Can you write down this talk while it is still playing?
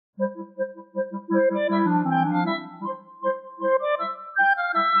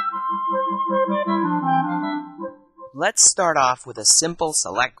Let's start off with a simple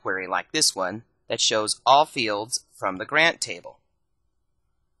select query like this one that shows all fields from the grant table.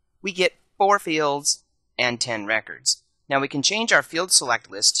 We get 4 fields and 10 records. Now we can change our field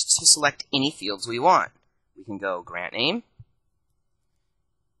select list to select any fields we want. We can go grant name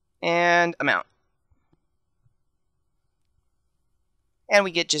and amount. And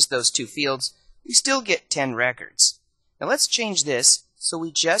we get just those 2 fields. We still get 10 records. Now let's change this so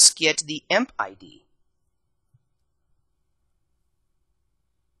we just get the EMP ID.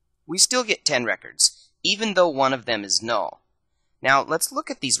 We still get 10 records, even though one of them is null. Now let's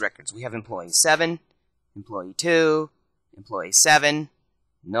look at these records. We have employee 7, employee 2, employee 7,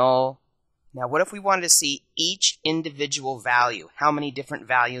 null. Now what if we wanted to see each individual value, how many different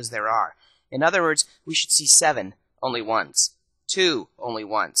values there are? In other words, we should see 7 only once, 2 only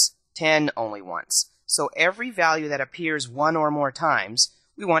once, 10 only once. So every value that appears 1 or more times,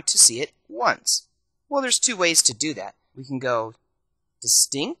 we want to see it once. Well, there's 2 ways to do that. We can go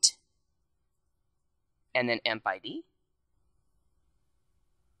distinct and then EMP ID.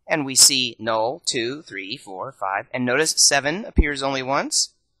 And we see null, 2, 3, 4, 5. And notice 7 appears only once.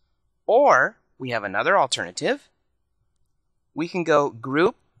 Or we have another alternative. We can go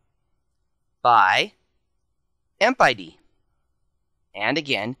group by EMP ID. And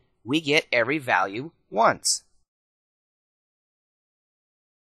again, we get every value once.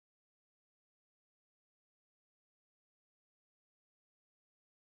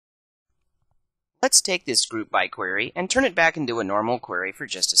 Let's take this groupBy query and turn it back into a normal query for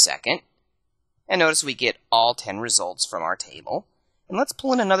just a second. And notice we get all 10 results from our table. And let's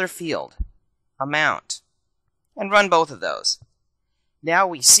pull in another field, amount, and run both of those. Now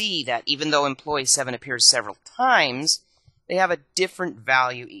we see that even though employee 7 appears several times, they have a different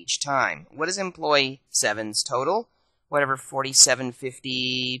value each time. What is employee 7's total? Whatever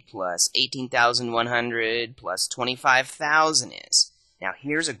 4750 plus 18,100 plus 25,000 is. Now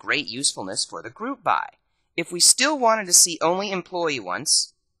here's a great usefulness for the groupBy. If we still wanted to see only employee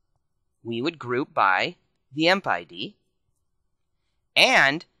once, we would group by the EMP ID.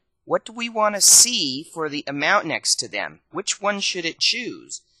 And what do we want to see for the amount next to them? Which one should it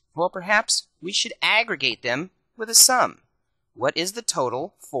choose? Well, perhaps we should aggregate them with a sum. What is the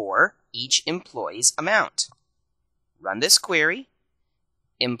total for each employee's amount? Run this query.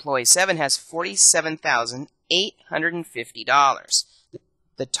 Employee 7 has $47,850.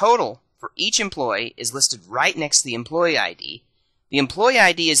 The total for each employee is listed right next to the employee ID. The employee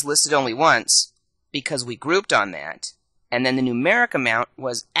ID is listed only once because we grouped on that, and then the numeric amount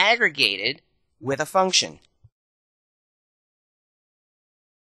was aggregated with a function.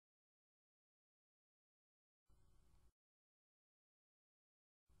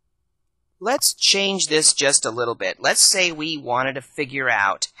 Let's change this just a little bit. Let's say we wanted to figure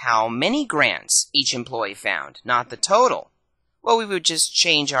out how many grants each employee found, not the total. Well, we would just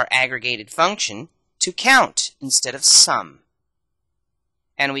change our aggregated function to count instead of sum.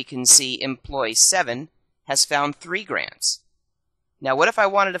 And we can see employee 7 has found 3 grants. Now, what if I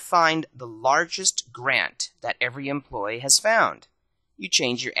wanted to find the largest grant that every employee has found? You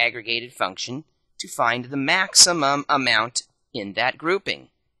change your aggregated function to find the maximum amount in that grouping.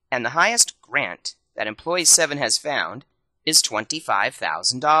 And the highest grant that employee 7 has found is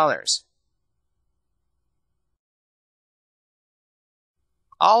 $25,000.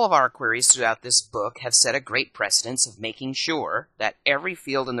 All of our queries throughout this book have set a great precedence of making sure that every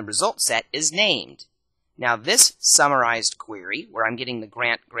field in the result set is named. Now this summarized query, where I'm getting the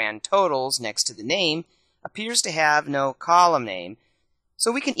grant grand totals next to the name, appears to have no column name,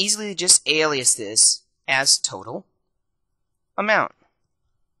 so we can easily just alias this as total amount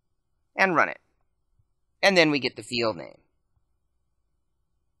and run it. And then we get the field name.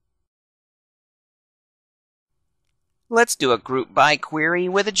 Let's do a groupBy query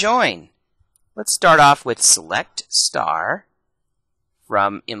with a join. Let's start off with select star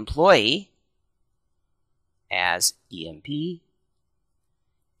from employee as EMP,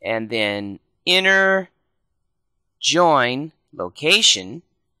 and then inner join location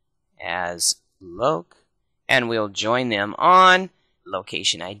as loc, and we'll join them on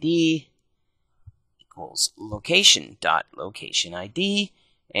location ID equals location.location ID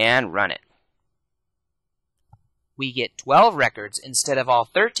and run it. We get 12 records instead of all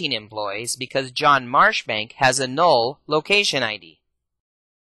 13 employees because John Marshbank has a null location ID.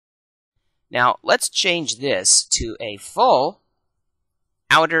 Now let's change this to a full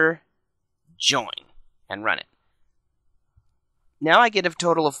outer join and run it. Now I get a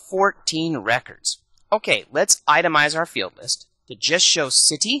total of 14 records. Okay, let's itemize our field list to just show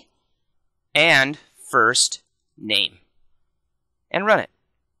city and first name. And run it.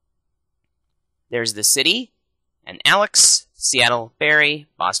 There's the city, and Alex, Seattle, Barry,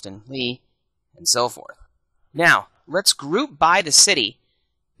 Boston, Lee, and so forth. Now, let's group by the city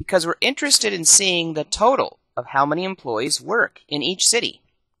because we're interested in seeing the total of how many employees work in each city.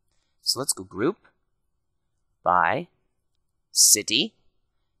 So let's go group by city.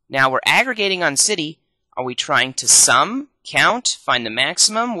 Now we're aggregating on city. Are we trying to sum, count, find the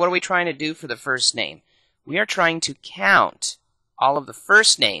maximum? What are we trying to do for the first name? We are trying to count all of the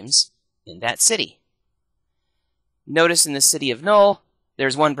first names in that city. Notice in the city of Knoll,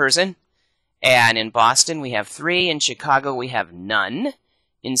 there's one person. And in Boston, we have 3. In Chicago, we have none.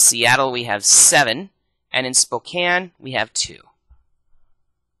 In Seattle, we have 7. And in Spokane, we have 2.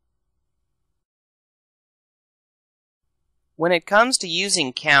 When it comes to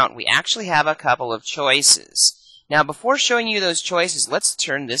using count, we actually have a couple of choices. Now, before showing you those choices, let's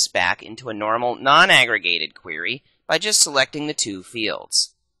turn this back into a normal non-aggregated query by just selecting the 2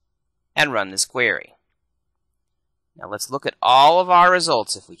 fields and run this query. Now, let's look at all of our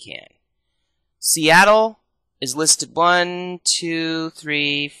results if we can. Seattle is listed 1, 2,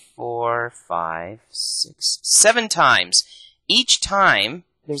 3, 4, 5, 6, 7 times. Each time,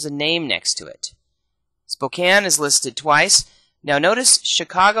 there's a name next to it. Spokane is listed twice. Now notice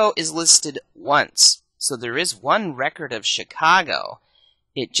Chicago is listed once. So there is one record of Chicago.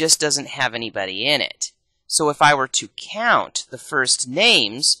 It just doesn't have anybody in it. So if I were to count the first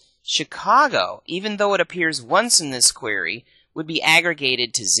names, Chicago, even though it appears once in this query, would be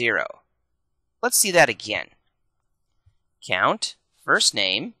aggregated to 0. Let's see that again. Count, first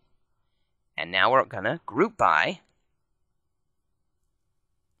name, and now we're going to group by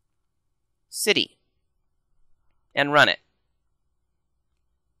city and run it.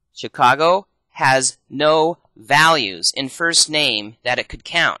 Chicago has no values in first name that it could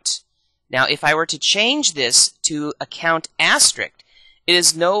count. Now, if I were to change this to a count asterisk, it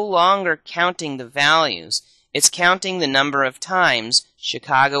is no longer counting the values. It's counting the number of times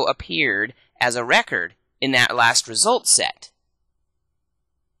Chicago appeared as a record in that last result set.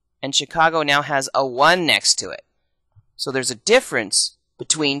 And Chicago now has a 1 next to it. So there's a difference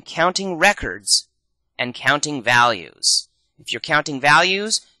between counting records and counting values. If you're counting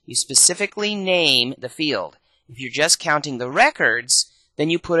values, you specifically name the field. If you're just counting the records, then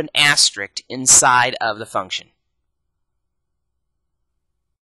you put an asterisk inside of the function.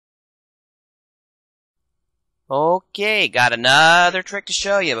 Okay, got another trick to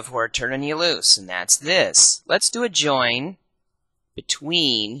show you before turning you loose, and that's this. Let's do a join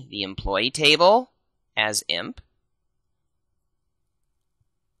between the employee table as imp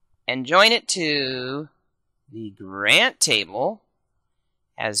and join it to the grant table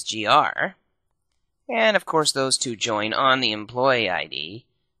as gr. And of course those two join on the employee ID,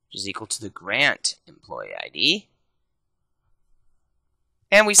 which is equal to the grant employee ID.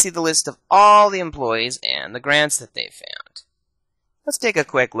 And we see the list of all the employees and the grants that they've found. Let's take a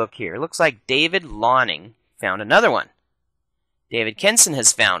quick look here. Looks like David Lawning found another one. David Kenson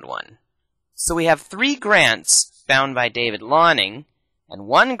has found one. So we have 3 grants found by David Lawning and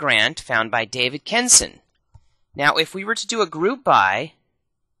 1 grant found by David Kenson. Now, if we were to do a group by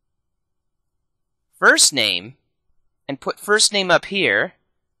first name and put first name up here,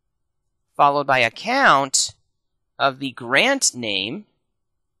 followed by a count of the grant name,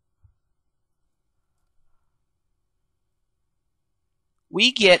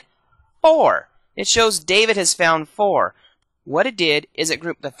 we get 4. It shows David has found 4. What it did is it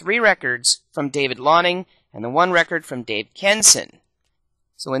grouped the 3 records from David Lawning and the 1 record from Dave Kenson.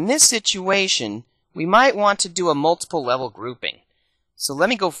 So in this situation, we might want to do a multiple level grouping. So let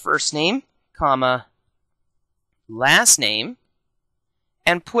me go first name, comma, last name,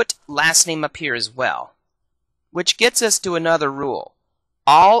 and put last name up here as well, which gets us to another rule.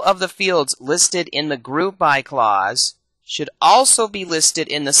 All of the fields listed in the group by clause should also be listed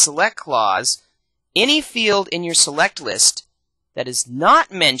in the select clause. Any field in your select list that is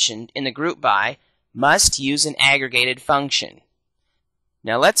not mentioned in the group by must use an aggregated function.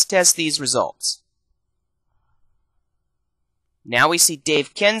 Now let's test these results. Now we see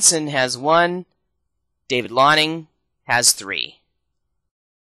Dave Kenson has 1, David Lawning has 3.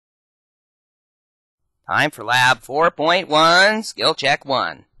 Time for Lab 4.1, Skill Check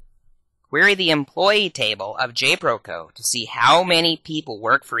 1. Query the employee table of JProCo to see how many people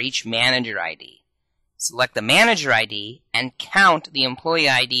work for each manager ID. Select the manager ID and count the employee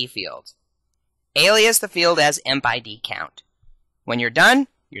ID field. Alias the field as empID count. When you're done,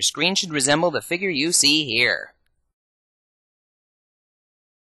 your screen should resemble the figure you see here.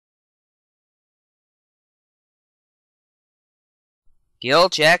 Skill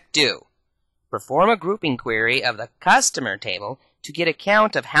Check 2. Perform a grouping query of the customer table to get a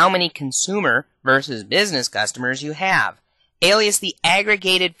count of how many consumer versus business customers you have. Alias the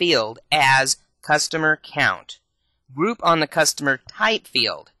aggregated field as customer count. Group on the customer type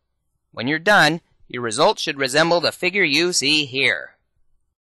field. When you're done, your results should resemble the figure you see here.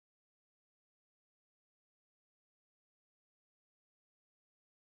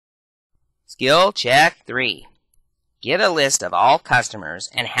 Skill check 3. Get a list of all customers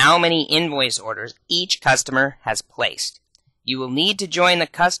and how many invoice orders each customer has placed. You will need to join the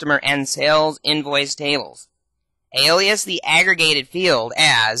customer and sales invoice tables. Alias the aggregated field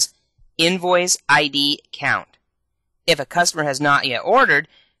as invoice ID count. If a customer has not yet ordered,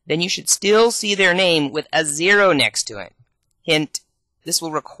 then you should still see their name with a 0 next to it. Hint, this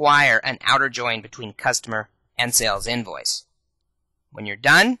will require an outer join between customer and sales invoice. When you're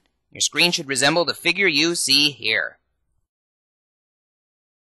done, your screen should resemble the figure you see here.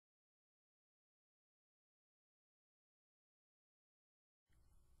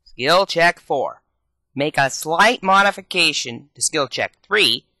 Skill check 4. Make a slight modification to skill check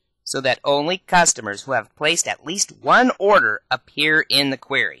 3 so that only customers who have placed at least one order appear in the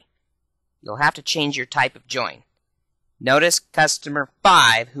query. You'll have to change your type of join. Notice customer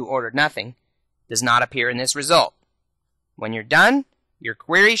 5, who ordered nothing, does not appear in this result. When you're done, your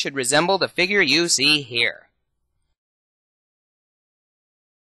query should resemble the figure you see here.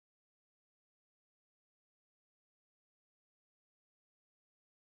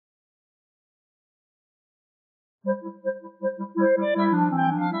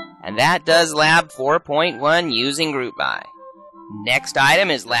 And that does Lab 4.1 using groupBy. Next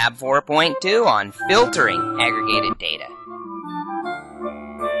item is Lab 4.2 on filtering aggregated data.